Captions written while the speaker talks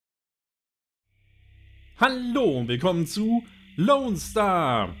Hallo und willkommen zu Lone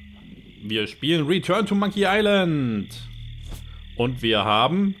Star. Wir spielen Return to Monkey Island. Und wir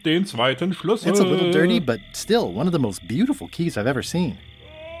haben den zweiten Schlüssel. It's a little dirty, but still one of the most beautiful keys I've ever seen.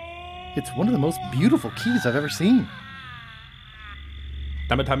 It's one of the most beautiful keys I've ever seen.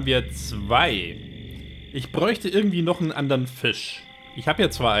 Damit haben wir zwei. Ich bräuchte irgendwie noch einen anderen Fisch. Ich habe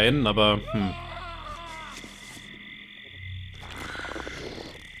ja zwar einen, aber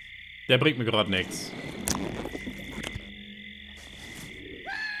der bringt mir gerade nichts.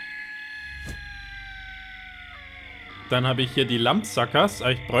 Dann habe ich hier die Lampsackers,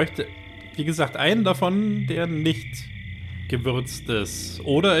 aber ich bräuchte, wie gesagt, einen davon, der nicht gewürzt ist.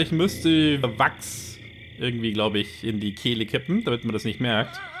 Oder ich müsste Wachs irgendwie, glaube ich, in die Kehle kippen, damit man das nicht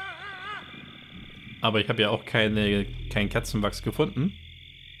merkt. Aber ich habe ja auch kein Katzenwachs gefunden.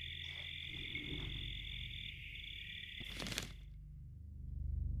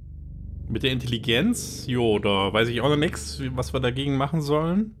 Mit der Intelligenz, jo, da weiß ich auch noch nichts, was wir dagegen machen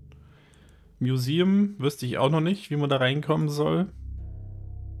sollen. Museum wüsste ich auch noch nicht, wie man da reinkommen soll.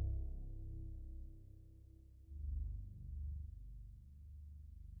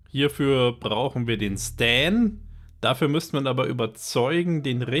 Hierfür brauchen wir den Stan. Dafür müsste man aber überzeugen,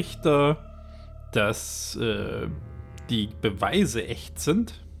 den Richter, dass die Beweise echt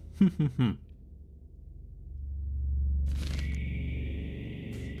sind.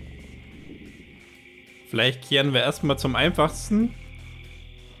 Vielleicht kehren wir erstmal zum einfachsten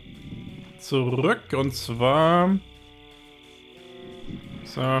zurück, und zwar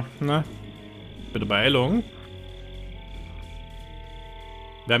so, na, bitte Beeilung.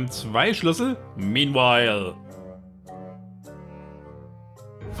 Wir haben zwei Schlüssel. Meanwhile.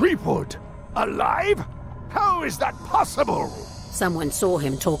 Threepwood? Alive? How is that possible? Someone saw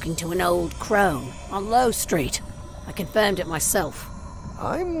him talking to an old crone on Low Street. I confirmed it myself.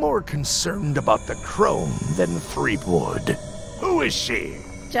 I'm more concerned about the crone than Threepwood. Who is she?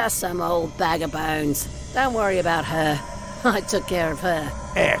 Just some old bag of bones. Don't worry about her. I took care of her.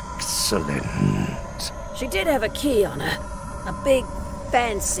 Excellent. She did have a key on her. A big,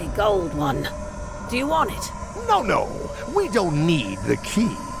 fancy gold one. Do you want it? No. We don't need the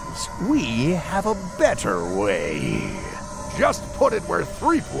keys. We have a better way. Just put it where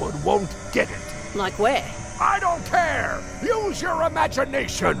Threepwood won't get it. Like where? I don't care. Use your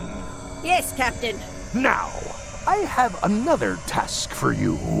imagination. Yes, Captain. Now, I have another task for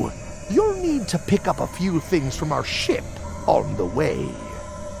you. You'll need to pick up a few things from our ship on the way.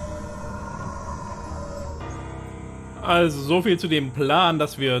 Also so viel zu dem Plan,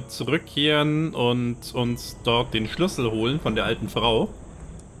 dass wir zurückkehren und uns dort den Schlüssel holen von der alten Frau.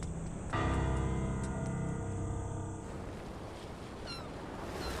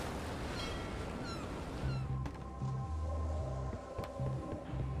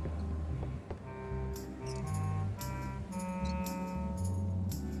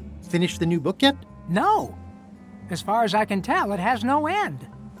 Finished the new book yet? No. As far as I can tell, it has no end.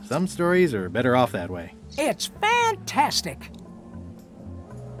 Some stories are better off that way. It's fantastic.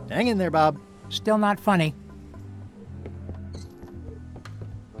 Hang in there, Bob. Still not funny.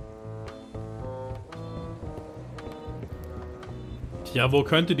 Tja, wo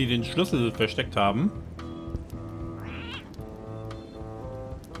könnte die den Schlüssel versteckt haben?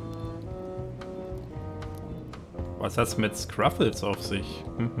 Was hat's mit Scruffles auf sich?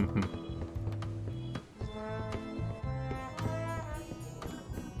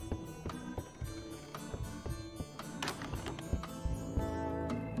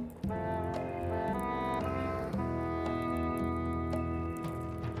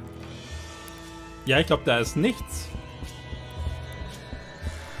 Ja, ich glaube, da ist nichts.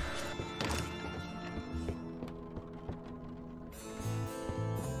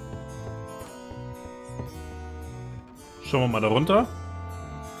 Schauen wir mal da runter.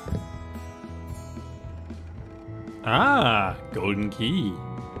 Ah, Golden Key.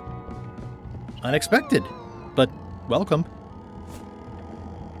 Unexpected, but welcome.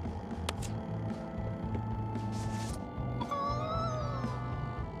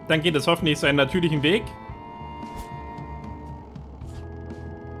 Dann geht es hoffentlich seinen natürlichen Weg.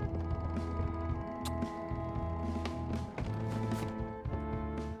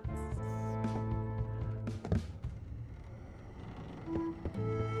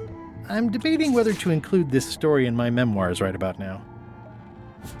 I'm debating whether to include this story in my memoirs right about now.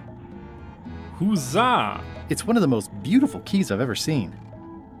 Huzzah! It's one of the most beautiful keys I've ever seen.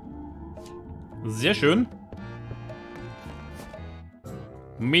 Sehr schön.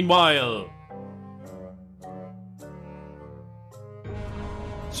 Meanwhile.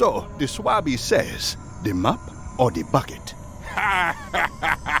 So, the Swabby says, the mop or the bucket?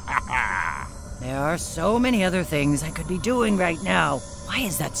 There are so many other things I could be doing right now. Why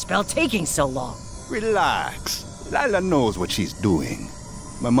is that spell taking so long? Relax. Lila knows what she's doing.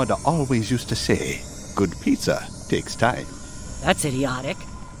 My mother always used to say, good pizza takes time. That's idiotic.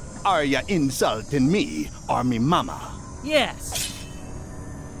 Are ya insulting me or me mama? Yes.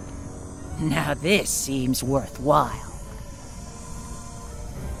 Now this seems worthwhile.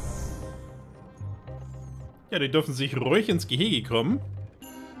 Ja, die dürfen sich ruhig ins Gehege kommen.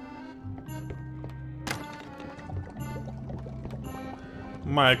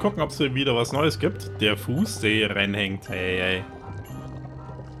 Mal gucken, ob es hier wieder was Neues gibt. Der Fuß, der hier reinhängt. Hey, hey.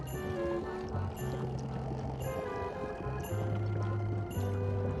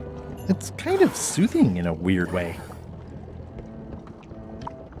 It's kind of soothing in a weird way.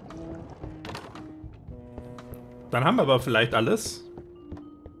 Dann haben wir aber vielleicht alles.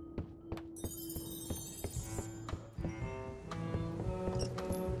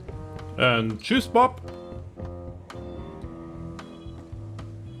 Tschüss, Bob.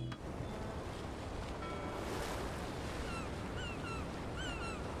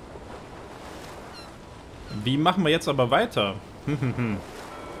 Wie machen wir jetzt aber weiter?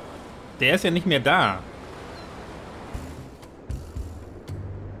 Der ist ja nicht mehr da.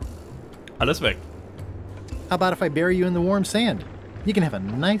 Alles weg. How about if I bury you in the warm sand? You can have a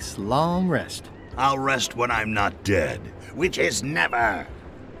nice long rest. I'll rest when I'm not dead, which is never.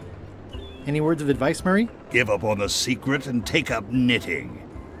 Any words of advice, Murray? Give up on the secret and take up knitting.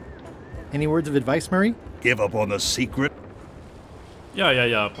 Any words of advice, Murray? Give up on the secret.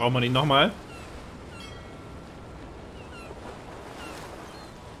 Ja. Brauchen wir ihn nochmal?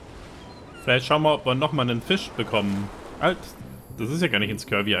 Vielleicht schauen wir, ob wir nochmal einen Fisch bekommen. Halt, das ist ja gar nicht ins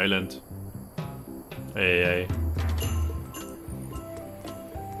Scurvy Island. Ey.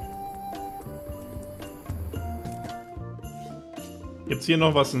 Gibt's hier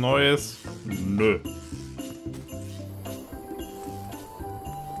noch was Neues? Nö.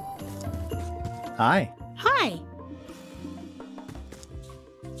 Hi. Hi.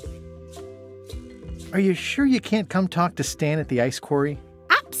 Are you sure you can't come talk to Stan at the ice quarry?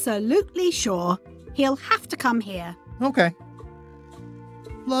 Absolutely sure. He'll have to come here. Okay.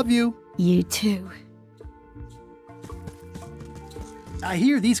 Love you. You too. I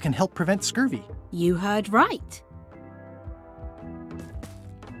hear these can help prevent scurvy. You heard right.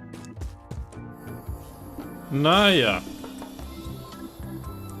 Naja.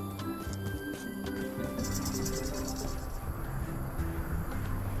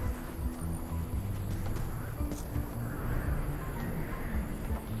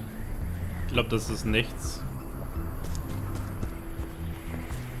 Ich glaube, das ist nichts.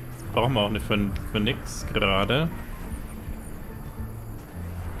 Brauchen wir auch nicht für nix gerade.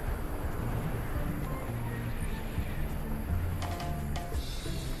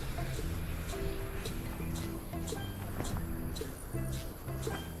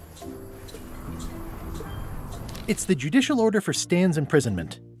 It's the judicial order for Stan's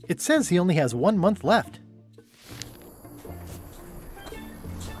imprisonment. It says he only has 1 month left.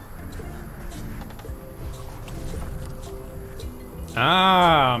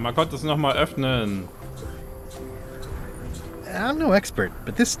 Ah, man konnte es nochmal öffnen. I'm no expert,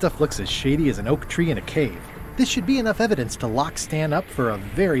 but this stuff looks as shady as an oak tree in a cave. This should be enough evidence to lock Stan up for a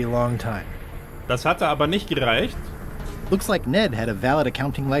very long time. Das hatte aber nicht gereicht. Looks like Ned had a valid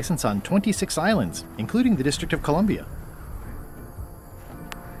accounting license on 26 islands, including the District of Columbia.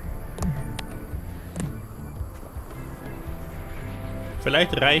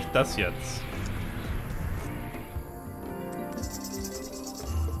 Vielleicht reicht das jetzt.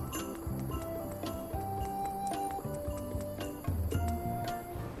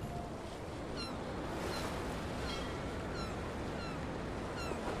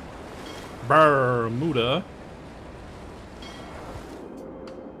 Bermuda.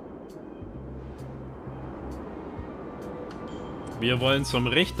 Wir wollen zum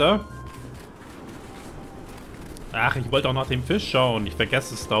Richter. Ach, ich wollte auch nach dem Fisch schauen. Ich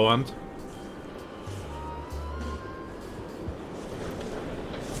vergesse es dauernd.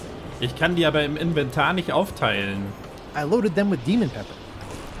 Ich kann die aber im Inventar nicht aufteilen. I loaded them with demon pepper.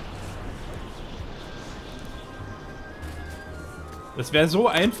 Es wäre so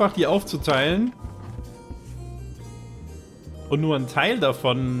einfach, die aufzuteilen. Und nur einen Teil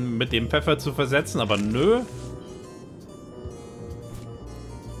davon mit dem Pfeffer zu versetzen, aber nö.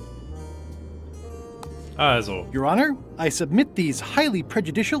 Also. Your Honor, I submit these highly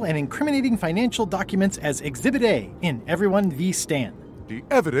prejudicial and incriminating financial documents as Exhibit A in Everyone v. Stan. The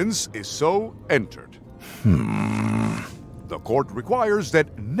evidence is so entered. The court requires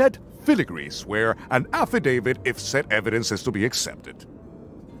that Ned Filigree swear an affidavit if said evidence is to be accepted.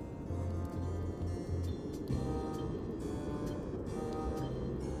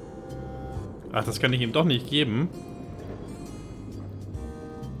 Ach, das kann ich ihm doch nicht geben.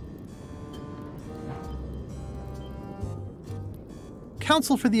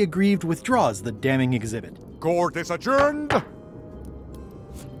 Counsel for the aggrieved withdraws the damning exhibit. Court is adjourned.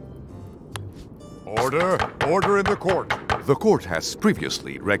 Order. Order in the court. The court has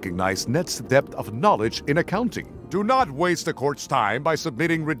previously recognized Ned's depth of knowledge in accounting. Do not waste the court's time by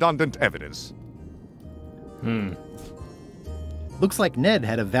submitting redundant evidence. Looks like Ned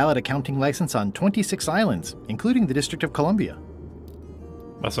had a valid accounting license on 26 islands, including the District of Columbia.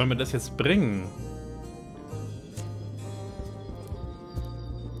 Was soll mir das jetzt bringen?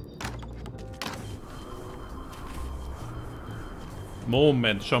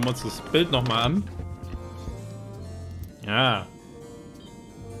 Moment, schauen wir uns das Bild nochmal an. Ja.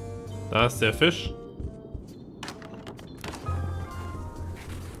 Da ist der Fisch.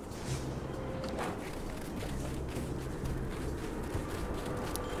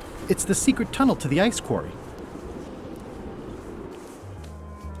 It's the secret tunnel to the ice quarry.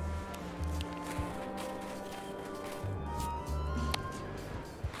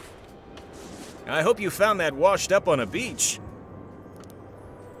 I hope you found that washed up on a beach.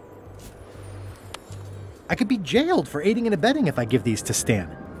 I could be jailed for aiding and abetting if I give these to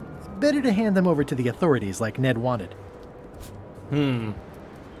Stan. Better to hand them over to the authorities like Ned wanted.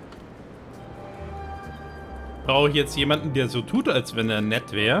 Brauche ich jetzt jemanden, der so tut, als wenn er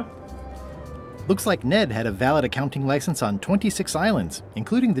nett wäre? Looks like Ned had a valid accounting license on 26 islands,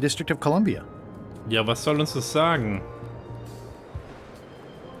 including the District of Columbia. Ja, was soll uns das sagen?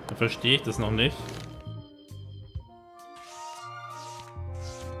 Da verstehe ich das noch nicht.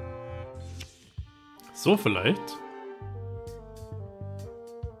 So vielleicht?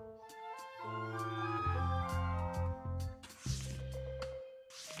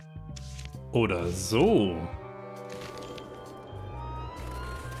 Oder so.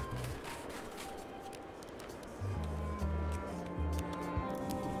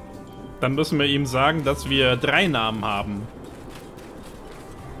 Dann müssen wir ihm sagen, dass wir 3 Namen haben.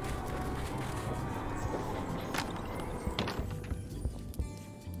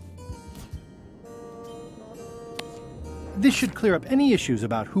 This should clear up any issues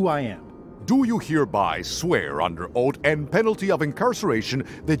about who I am. Do you hereby swear under oath and penalty of incarceration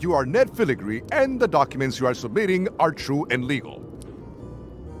that you are Ned Filigree and the documents you are submitting are true and legal?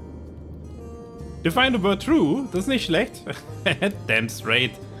 Define the word true, das ist nicht schlecht. Damn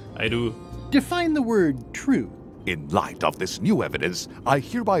straight, I do. Define the word true. In light of this new evidence, I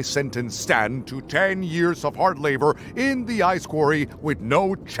hereby sentence Stan to 10 years of hard labor in the ice quarry with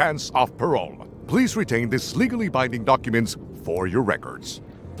no chance of parole. Please retain these legally binding documents for your records.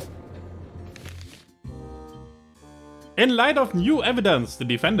 In light of new evidence, the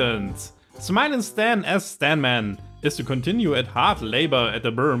defendant, Smiling Stan as Stanman, is to continue at hard labor at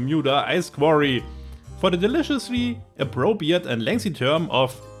the Bermuda Ice Quarry for the deliciously appropriate and lengthy term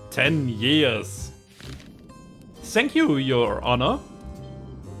of 10 years. Thank you, Your Honor.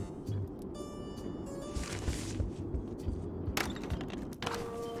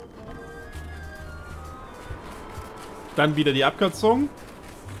 Dann wieder die Abkürzung.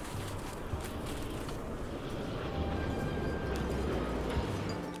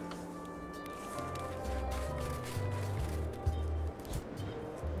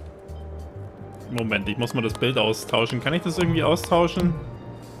 Moment, ich muss mal das Bild austauschen. Kann ich das irgendwie austauschen?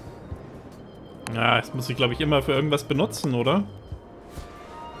 Ja, das muss ich, glaube ich, immer für irgendwas benutzen, oder?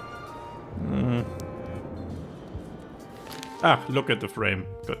 Ah, look at the frame.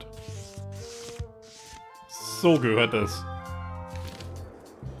 Gut. So gehört es.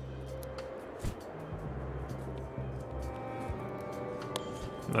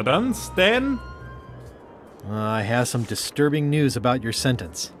 Na dann, Stan. I have some disturbing news about your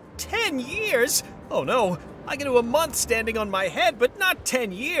sentence. 10 years? Oh no, I can do a month standing on my head, but not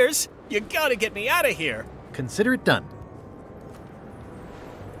 10 years. You gotta get me out of here. Consider it done.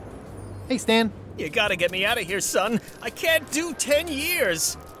 Hey, Stan. You gotta get me out of here, son. I can't do 10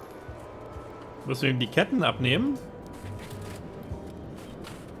 years. Müssen wir ihm die Ketten abnehmen?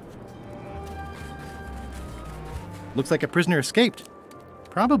 Looks like a prisoner escaped.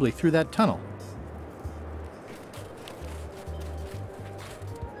 Probably through that tunnel.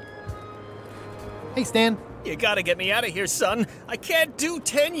 Hey, Stan. You gotta get me out of here, son. I can't do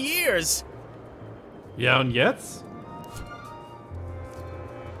 10 years. Ja, und jetzt?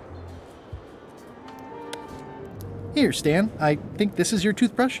 Here, Stan. I think this is your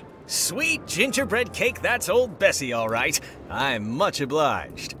toothbrush. Sweet gingerbread cake, that's old Bessie, all right. I'm much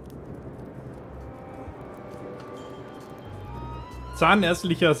obliged.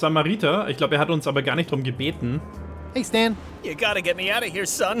 Zahnärztlicher Samariter. Ich glaube, er hat uns aber gar nicht drum gebeten. Hey, Stan. You gotta get me out of here,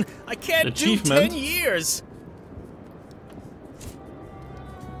 son. I can't do Achievement. 10 years.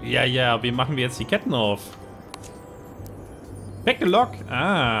 Ja, wie machen wir jetzt die Ketten auf? Weggelock.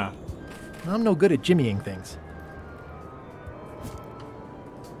 Ah. I'm no good at jimmying things.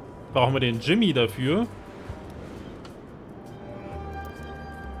 Brauchen wir den Jimmy dafür?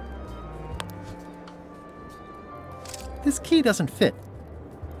 This key doesn't fit.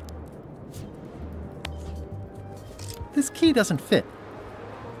 This key doesn't fit.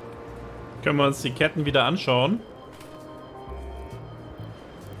 Können wir uns die Ketten wieder anschauen?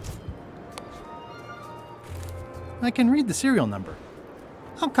 I can read the serial number.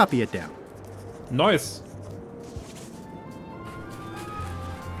 I'll copy it down. Nice.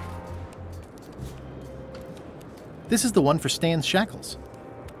 This is the one for Stan's shackles.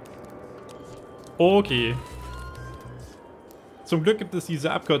 Okay. Zum Glück gibt es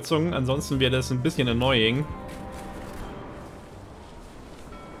diese Abkürzung, ansonsten wäre das ein bisschen annoying.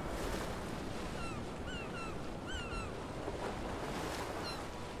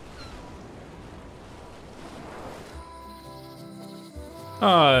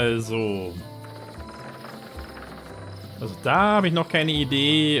 Also da habe ich noch keine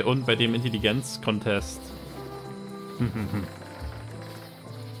Idee und bei dem Intelligenz-Contest.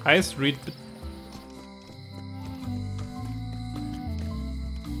 High Street.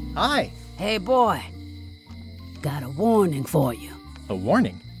 Hi. Hey, boy. Got a warning for you. A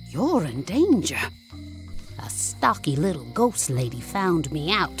warning? You're in danger. A stocky little ghost lady found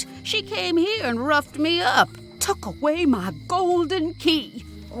me out. She came here and roughed me up. Took away my golden key.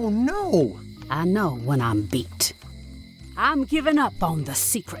 Oh, no. I know when I'm beat. I'm giving up on the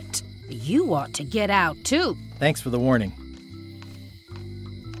secret. You ought to get out, too. Thanks for the warning.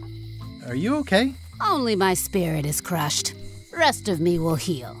 Are you okay? Only my spirit is crushed. Rest of me will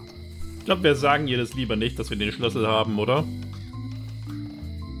heal. Ich glaube, wir sagen ihr das lieber nicht, dass wir den Schlüssel haben, oder?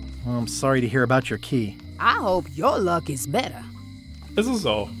 Well, I'm sorry to hear about your key. I hope your luck is better. Ist es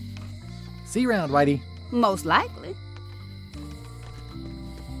auch. See you around, Whitey. Most likely.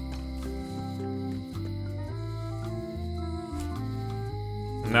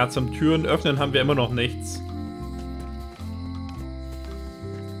 Na, zum Türen öffnen haben wir immer noch nichts.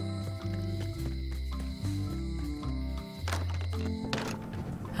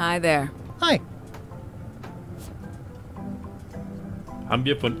 Hi there. Hi. Haben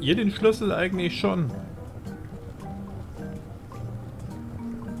wir von ihr den Schlüssel eigentlich schon?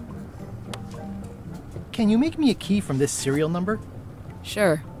 Can you make me a key from this serial number?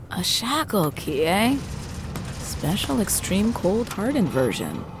 Sure. A shackle key, eh? Special extreme cold hardened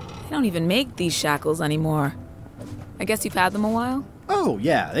version. They don't even make these shackles anymore. I guess you've had them a while? Oh,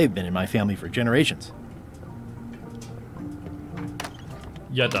 yeah, they've been in my family for generations.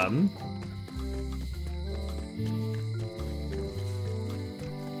 Ja dann.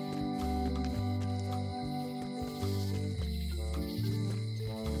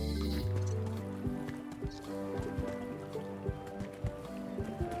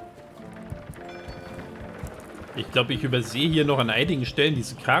 Ich glaube, ich übersehe hier noch an einigen Stellen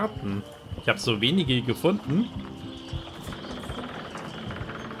diese Karten. Ich habe so wenige gefunden.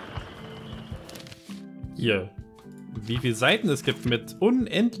 Hier. Wie viele Seiten es gibt mit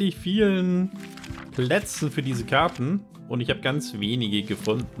unendlich vielen Plätzen für diese Karten. Und ich habe ganz wenige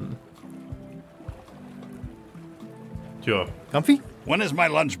gefunden. Tja. Comfy? When is my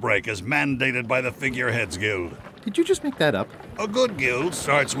lunch break as mandated by the Figureheads Guild? Did you just make that up? A good guild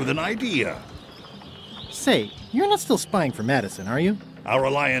starts with an idea. Say, you're not still spying for Madison, are you? Our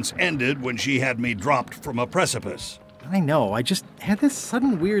alliance ended when she had me dropped from a precipice. I know, I just had this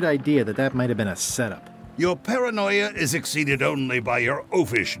sudden weird idea that might have been a setup. Your paranoia is exceeded only by your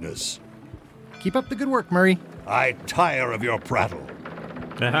oafishness. Keep up the good work, Murray. I tire of your prattle.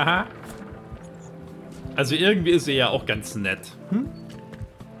 Also irgendwie ist sie ja auch ganz nett. Hm?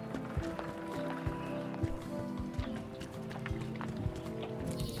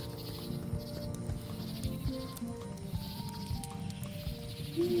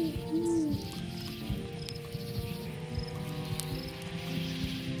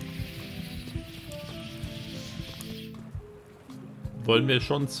 Wollen wir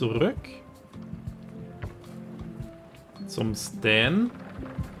schon zurück? Zum Stan?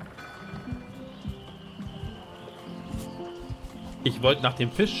 Ich wollte nach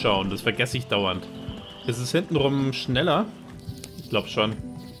dem Fisch schauen, das vergesse ich dauernd. Ist es hintenrum schneller? Ich glaube schon.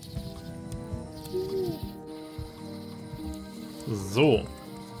 So.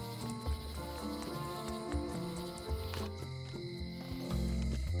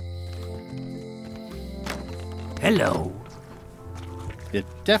 Hello. It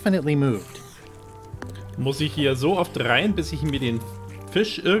definitely moved. Muss ich hier so oft rein, bis ich mir den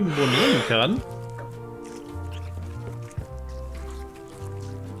Fisch irgendwo nehmen kann?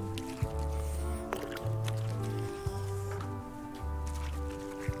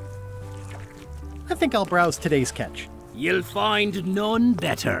 I think I'll browse today's catch. You'll find none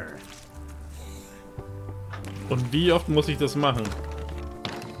better. Und wie oft muss ich das machen?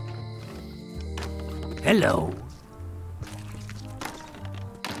 Hello.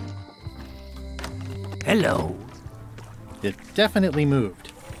 Hello. It definitely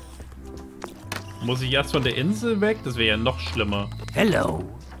moved. Muss ich erst von der Insel weg? Das wäre ja noch schlimmer. Hello.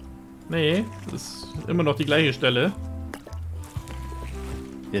 Nee, das ist immer noch die gleiche Stelle.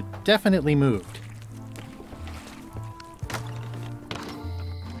 It definitely moved.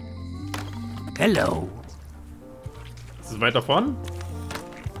 Hello. Ist es weiter vorn?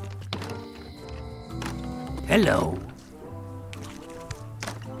 Hello.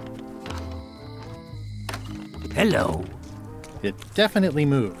 Hello. It definitely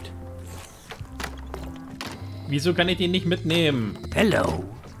moved. Wieso kann ich den nicht mitnehmen? Hello.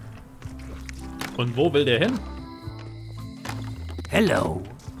 Und wo will der hin? Hello.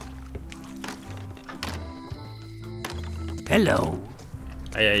 Hello.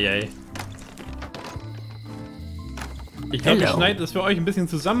 Eieiei. Ich glaube, ich schneide das für euch ein bisschen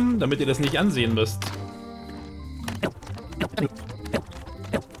zusammen, damit ihr das nicht ansehen müsst.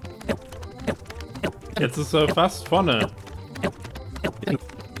 Jetzt ist er fast vorne.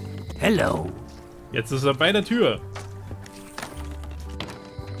 Hello. Jetzt ist er bei der Tür.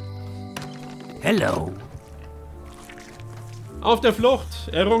 Hello. Auf der Flucht.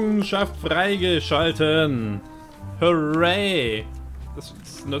 Errungenschaft freigeschalten. Hooray. Das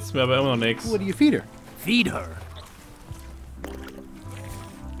nützt mir aber immer noch nichts. What do you feed her? Feed her.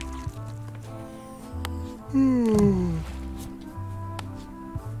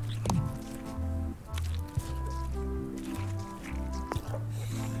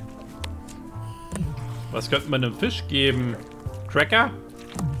 Was könnte man einem Fisch geben? Cracker?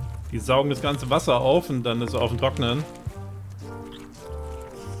 Die saugen das ganze Wasser auf und dann ist er auf dem Trocknen.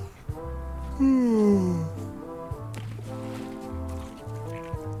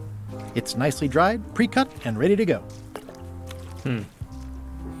 It's nicely dried, pre-cut, and ready to go.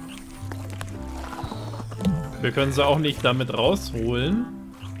 Wir können sie auch nicht damit rausholen.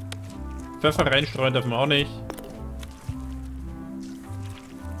 Pfeffer reinstreuen dürfen wir auch nicht.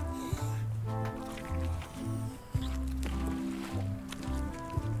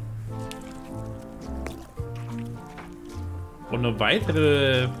 Und eine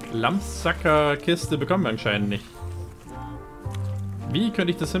weitere Lammsacker-Kiste bekommen wir anscheinend nicht. Wie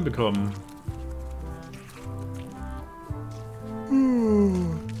könnte ich das hinbekommen?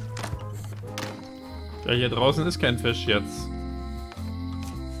 Ja, hier draußen ist kein Fisch jetzt.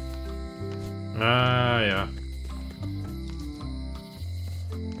 Ah, ja.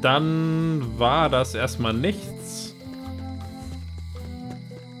 Dann war das erstmal nichts.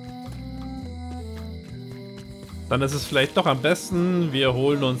 Dann ist es vielleicht doch am besten, wir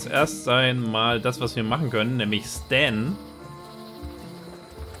holen uns erst einmal das, was wir machen können, nämlich Stan.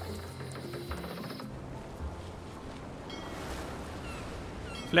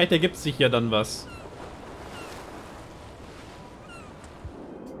 Vielleicht ergibt sich ja dann was.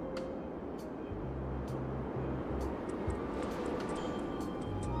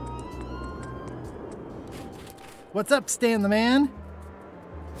 What's up, Stan the Man?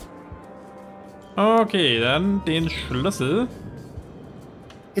 Okay, dann den Schlüssel.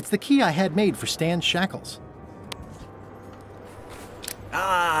 It's the key I had made for Stan's shackles.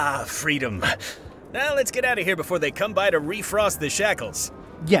 Ah, freedom. Now let's get out of here before they come by to refrost the shackles.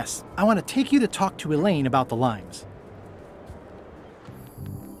 Yes, I want to take you to talk to Elaine about the limes.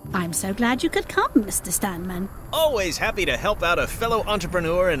 I'm so glad you could come, Mr. Stanman. Always happy to help out a fellow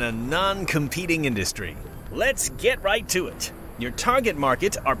entrepreneur in a non-competing industry. Let's get right to it. Your target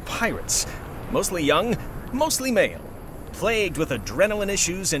market are pirates. Mostly young, mostly male. Plagued with adrenaline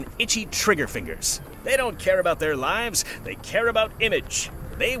issues and itchy trigger fingers. They don't care about their lives, they care about image.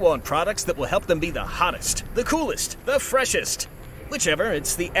 They want products that will help them be the hottest, the coolest, the freshest. Whichever,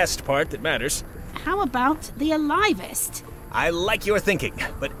 it's the est part that matters. How about the alivest? I like your thinking,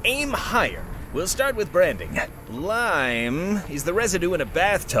 but aim higher. We'll start with branding. Lime is the residue in a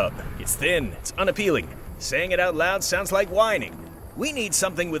bathtub. It's thin, it's unappealing. Saying it out loud sounds like whining. We need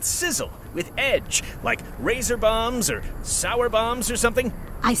something with sizzle, with edge, like razor bombs or sour bombs or something.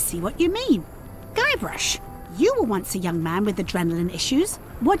 I see what you mean. Guybrush, you were once a young man with adrenaline issues.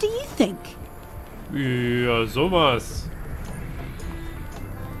 What do you think? Ja, sowas.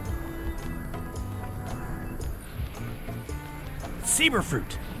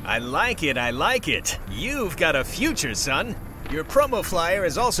 Saberfruit. I like it, I like it. You've got a future, son. Your promo flyer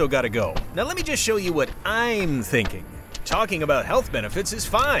has also got to go. Now let me just show you what I'm thinking. Talking about health benefits is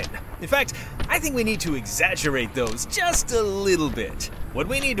fine. In fact, I think we need to exaggerate those just a little bit. What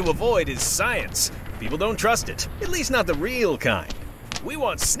we need to avoid is science. People don't trust it, at least not the real kind. We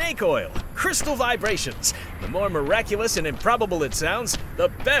want snake oil, crystal vibrations. The more miraculous and improbable it sounds, the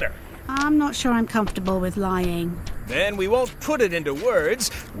better. I'm not sure I'm comfortable with lying. Then we won't put it into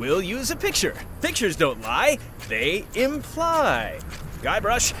words, we'll use a picture. Pictures don't lie, they imply.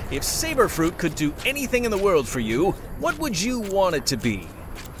 Guybrush, if saber fruit could do anything in the world for you, what would you want it to be?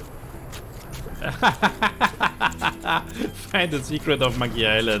 Find the secret of Monkey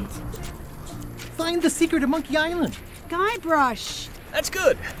Island. Find the secret of Monkey Island. Guybrush! That's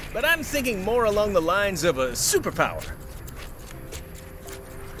good, but I'm thinking more along the lines of a superpower.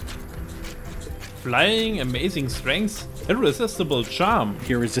 Flying, amazing strength, irresistible charm.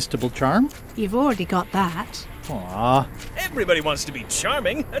 Irresistible charm? You've already got that. Aww. Everybody wants to be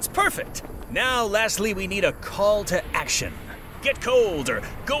charming, that's perfect. Now, lastly, we need a call to action. Get cold, or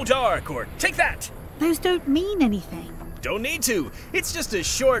go dark, or take that. Those don't mean anything. Don't need to. It's just a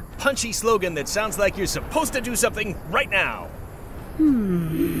short, punchy slogan that sounds like you're supposed to do something right now.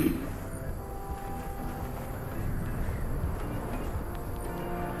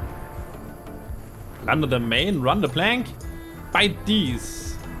 Run to the main, run the plank. Bite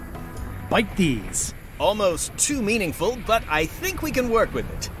these. Bite these. Almost too meaningful, but I think we can work with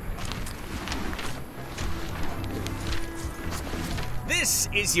it. This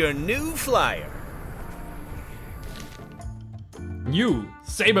is your new flyer. New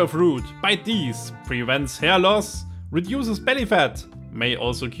saber fruit. Bite these. Prevents hair loss. Reduces belly fat. May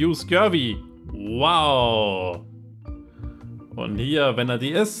also cure scurvy. Wow. Und hier, wenn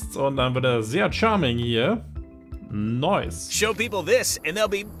die isst, und dann wird sehr charming hier. Nice. Show people this, and they'll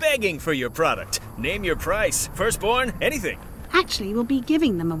be begging for your product. Name your price. Firstborn, anything. Actually, we'll be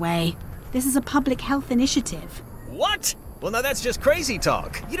giving them away. This is a public health initiative. What? Well, now that's just crazy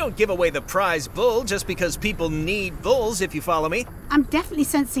talk. You don't give away the prize bull just because people need bulls, if you follow me. I'm definitely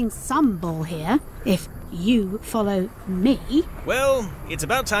sensing some bull here, if you follow me. Well, it's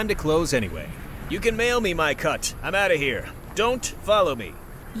about time to close anyway. You can mail me my cut. I'm out of here. Don't follow me.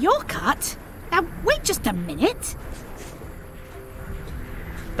 Your cut? Now, wait just a minute.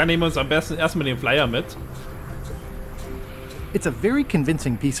 Dann nehmen wir uns am besten erstmal den Flyer mit. It's a very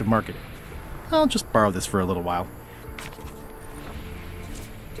convincing piece of marketing. I'll just borrow this for a little while.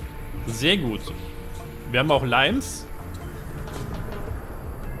 Sehr gut. Wir haben auch Lines.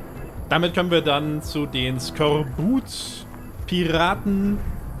 Damit können wir dann zu den Skorbut-Piraten.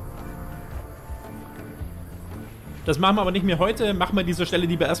 Das machen wir aber nicht mehr heute. Machen wir an dieser Stelle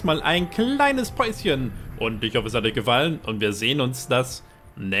lieber erstmal ein kleines Päuschen. Und ich hoffe, es hat euch gefallen. Und wir sehen uns das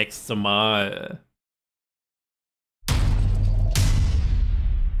nächste Mal.